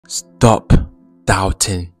Stop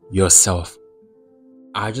doubting yourself.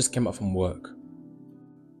 I just came up from work.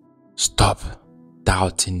 Stop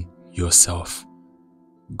doubting yourself.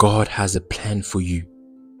 God has a plan for you.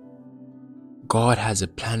 God has a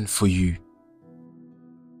plan for you.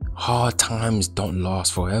 Hard times don't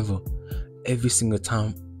last forever. Every single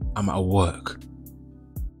time I'm at work,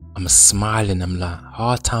 I'm smiling. I'm like,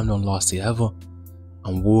 hard time don't last forever.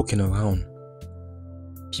 I'm walking around.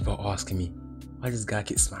 People are asking me, why does this guy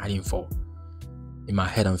keep smiling for? In my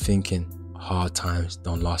head, I'm thinking, hard times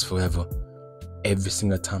don't last forever. Every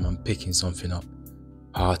single time I'm picking something up,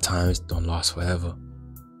 hard times don't last forever.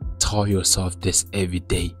 Tell yourself this every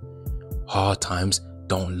day. Hard times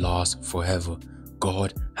don't last forever.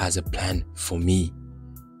 God has a plan for me.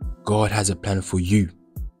 God has a plan for you.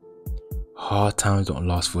 Hard times don't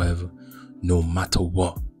last forever, no matter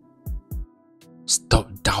what. Stop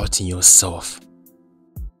doubting yourself.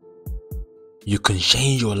 You can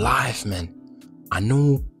change your life, man. I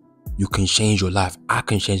know you can change your life. I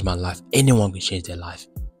can change my life. Anyone can change their life.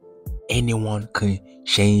 Anyone can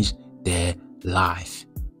change their life.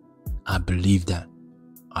 I believe that.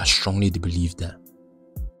 I strongly believe that.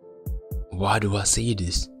 Why do I say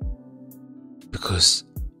this? Because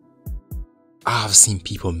I have seen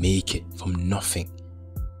people make it from nothing.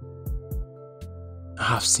 I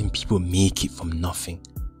have seen people make it from nothing.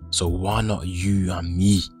 So why not you and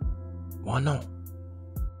me? Why not?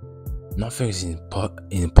 Nothing is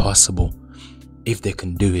impossible. If they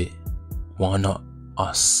can do it, why not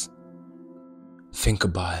us? Think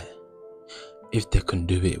about it. If they can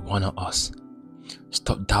do it, why not us?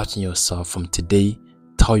 Stop doubting yourself. From today,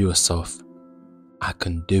 tell yourself, I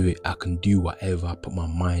can do it. I can do whatever I put my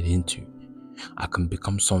mind into. I can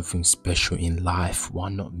become something special in life. Why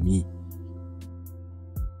not me?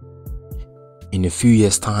 In a few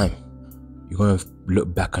years' time, you're going to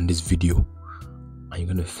look back on this video and you're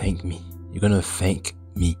going to thank me. You're going to thank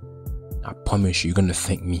me. I promise you, you're going to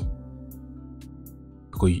thank me.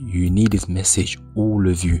 Because you need this message. All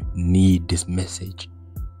of you need this message.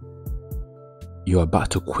 You're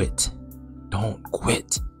about to quit. Don't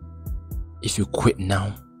quit. If you quit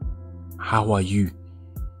now, how are you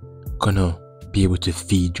gonna be able to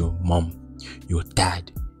feed your mom, your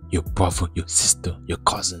dad, your brother, your sister, your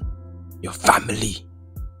cousin, your family?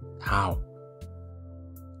 How?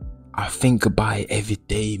 I think about it every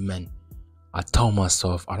day, man. I tell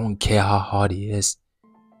myself, I don't care how hard it is.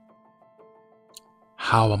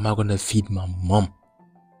 How am I gonna feed my mom?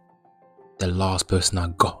 The last person I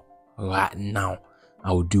got right now,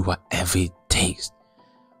 I will do whatever it takes.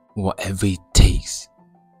 Whatever it takes.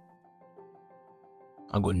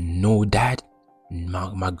 I got no dad.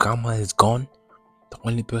 My grandma is gone. The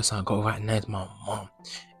only person I got right now is my mom.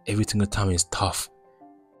 Every single time is tough.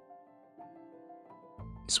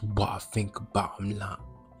 It's what I think about. I'm like,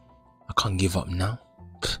 I can't give up now.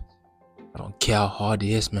 I don't care how hard it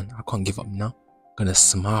is, man. I can't give up now. I'm gonna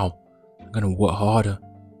smile. I'm gonna work harder.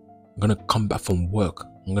 I'm gonna come back from work.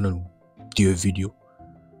 I'm gonna do a video.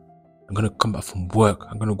 I'm gonna come back from work.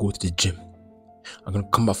 I'm gonna go to the gym. I'm gonna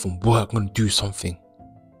come back from work. I'm gonna do something.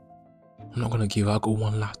 I'm not gonna give up. I got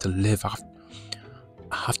one life to live. I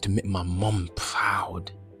have to make my mom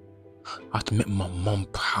proud. I have to make my mom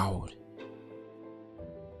proud.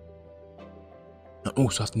 I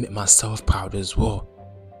also have to make myself proud as well.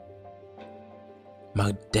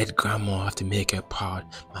 My dead grandma, I have to make her proud.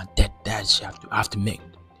 My dead dad, I have to make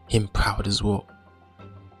him proud as well.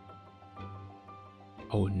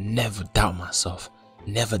 I will never doubt myself.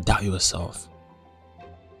 Never doubt yourself.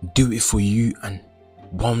 Do it for you and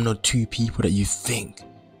one or two people that you think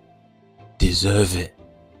deserve it.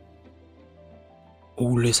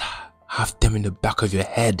 Always have them in the back of your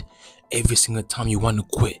head. Every single time you want to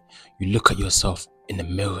quit, you look at yourself in the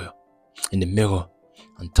mirror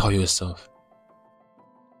and tell yourself,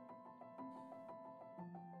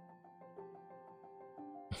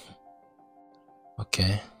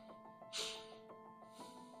 okay.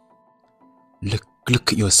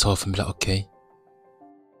 Look at yourself and be like, okay,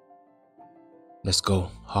 let's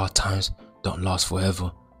go. Hard times don't last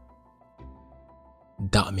forever.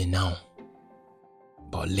 Doubt me now,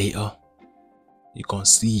 but later you're gonna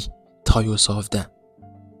see. Tell yourself that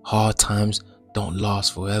hard times don't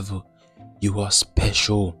last forever. You are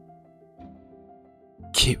special.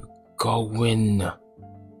 Keep going.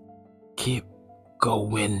 Keep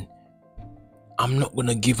going. I'm not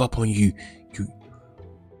gonna give up on you.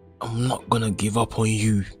 I'm not gonna give up on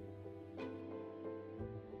you.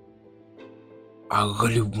 I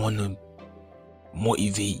really wanna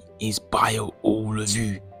motivate, inspire all of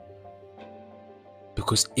you.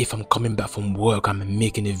 Because if I'm coming back from work, I'm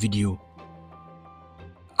making a video.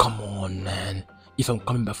 Come on, man. If I'm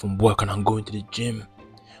coming back from work and I'm going to the gym,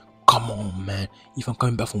 come on, man. If I'm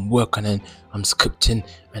coming back from work and then I'm scripting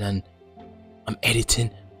and then I'm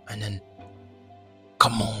editing and then,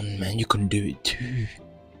 come on, man, you can do it too.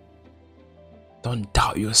 Don't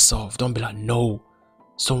doubt yourself. Don't be like, no,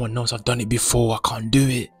 someone else have done it before, I can't do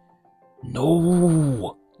it.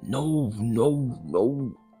 No.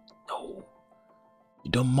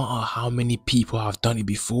 It don't matter how many people have done it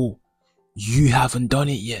before, you haven't done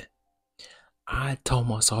it yet. I tell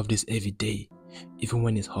myself this every day, even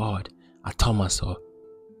when it's hard. I tell myself,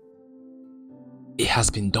 it has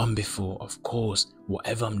been done before. Of course,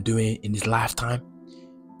 whatever I'm doing in this lifetime,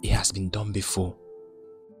 it has been done before,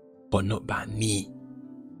 but not by me.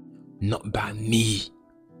 Not by me.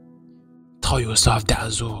 Tell yourself that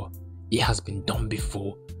as well. It has been done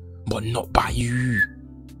before, but not by you.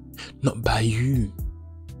 Not by you.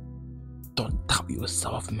 Don't doubt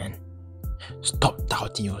yourself, man. Stop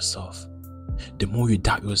doubting yourself. The more you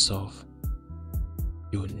doubt yourself,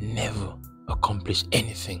 you'll never accomplish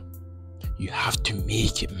anything. You have to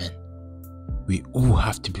make it, man. We all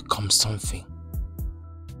have to become something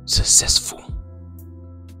successful.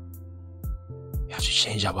 We have to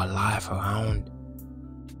change our life around.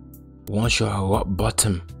 Once you're at rock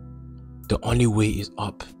bottom, the only way is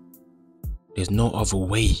up. There's no other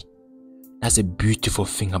way. That's a beautiful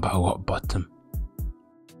thing about rock bottom.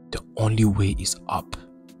 The only way is up.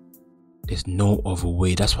 There's no other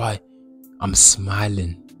way. That's why I'm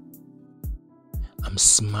smiling. I'm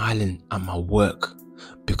smiling at my work,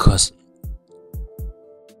 because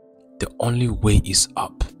the only way is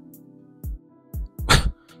up.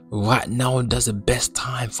 Right now, that's the best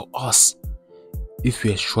time for us. If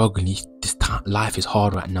we are struggling, this time, life is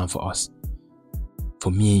hard right now for us.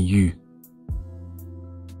 For me and you.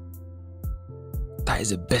 That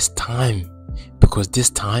is the best time, because this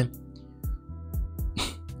time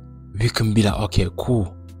we can be like, okay,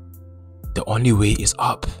 cool. The only way is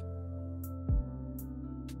up.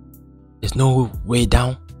 There's no way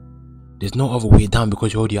down. There's no other way down,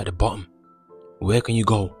 because you're already at the bottom. Where can you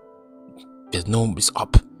go? There's no, it's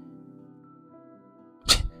up.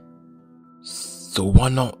 So why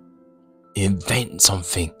not invent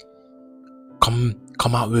something? Come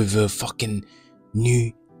out with a fucking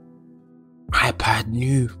new iPad,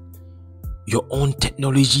 your own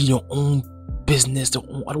technology, your own business,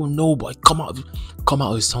 I don't know, but come out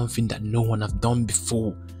with something that no one have done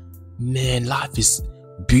before. Man, life is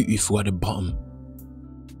beautiful at the bottom.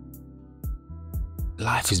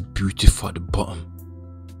 Life is beautiful at the bottom,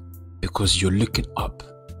 because you're looking up.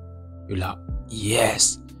 You're like,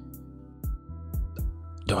 yes,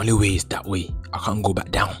 the only way is that way. I can't go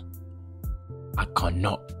back down. I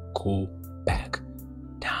cannot go back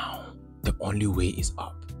down. The only way is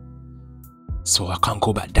up. So I can't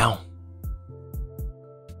go back down.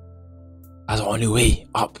 That's the only way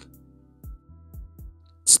up.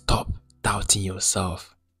 Stop doubting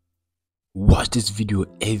yourself. Watch this video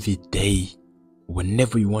every day.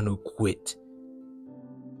 Whenever you want to quit,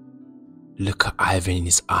 look at Ivan in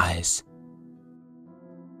his eyes.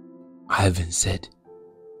 Ivan said,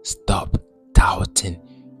 stop doubting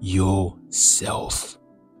yourself.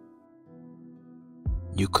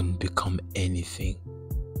 You can become anything.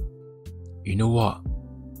 You know what?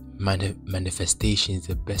 Manifestation is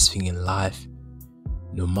the best thing in life.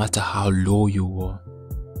 No matter how low you are,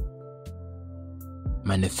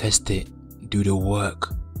 manifest it. Do the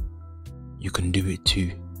work. You can do it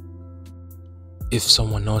too. If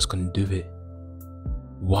someone else can do it,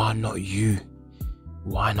 why not you?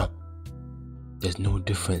 Why not? There's no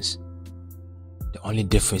difference. The only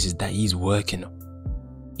difference is that he's working.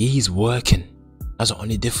 He's working. That's the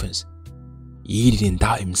only difference. He didn't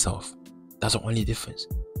doubt himself. That's the only difference.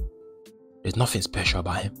 There's nothing special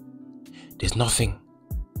about him. There's nothing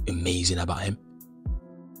amazing about him.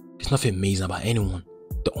 There's nothing amazing about anyone.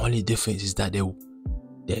 The only difference is that they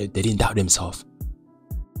didn't doubt themselves.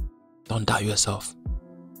 Don't doubt yourself.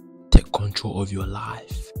 Take control of your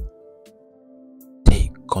life.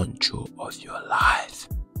 Take control of your life.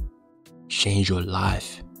 Change your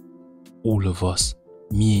life. All of us,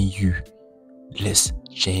 me and you, let's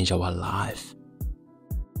change our life.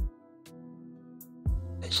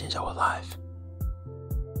 Let's change our life.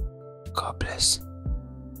 God bless.